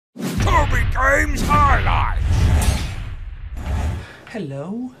Games highlights.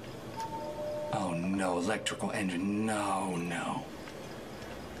 Hello? Oh no, electrical engine, no.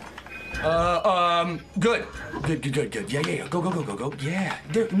 Good. Yeah, go. Yeah,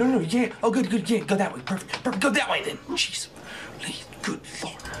 there, no, yeah. Oh, good, yeah, go that way, perfect, go that way then. Jeez, please, good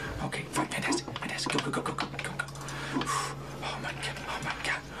Lord. Okay, fine, fantastic, go. Oh my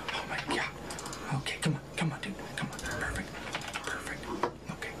God. Okay, come on, dude, come on, perfect.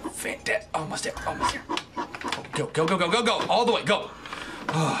 Okay, fantastic, almost there. Go, all the way, go.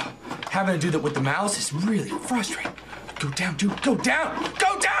 Oh, having to do that with the mouse is really frustrating. Go down, dude. Go down,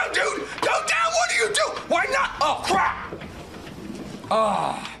 dude. What do you do? Why not? Oh, crap.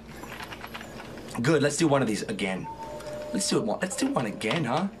 Oh. Good. Let's do one of these again. Let's do one again,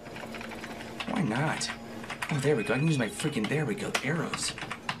 huh? Why not? Oh, there we go. I can use my freaking, there we go, arrows.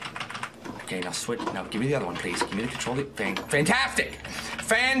 Okay, now switch. Now give me the other one, please. Give me the control. Fantastic.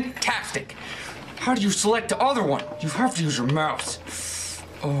 How do you select the other one? You have to use your mouse.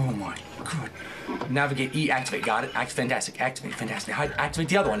 Oh my God. Navigate E, activate, got it. Fantastic, activate, fantastic. Activate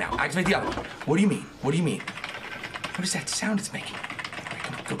the other one now. Activate the other one. What do you mean? What is that sound it's making?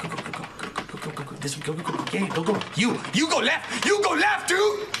 Right, come on, go. This one, go. Yeah, go. You go left,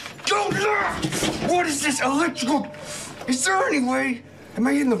 dude. Go left. What is this electrical? Is there any way? Am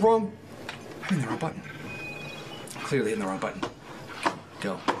I hitting the wrong? I'm hitting the wrong button. Clearly hitting the wrong button.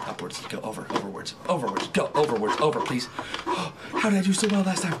 Go upwards, go overwards, go overwards, over, please. Oh, how did I do so well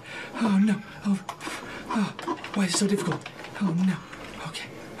last time? Oh no, over. Oh, why is it so difficult? Oh no. Okay,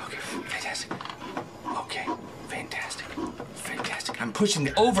 fantastic. Okay, fantastic. I'm pushing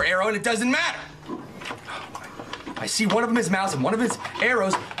the over arrow and it doesn't matter. Oh, I see one of them is mouse and one of his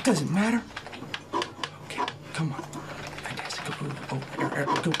arrows. It doesn't matter. Okay, come on. Fantastic.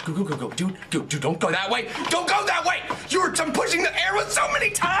 Go. Dude, don't go that way. Don't go that way. I'm pushing the arrow so many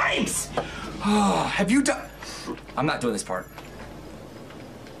times. Oh, have you done? I'm not doing this part.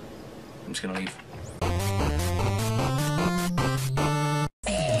 I'm just gonna leave.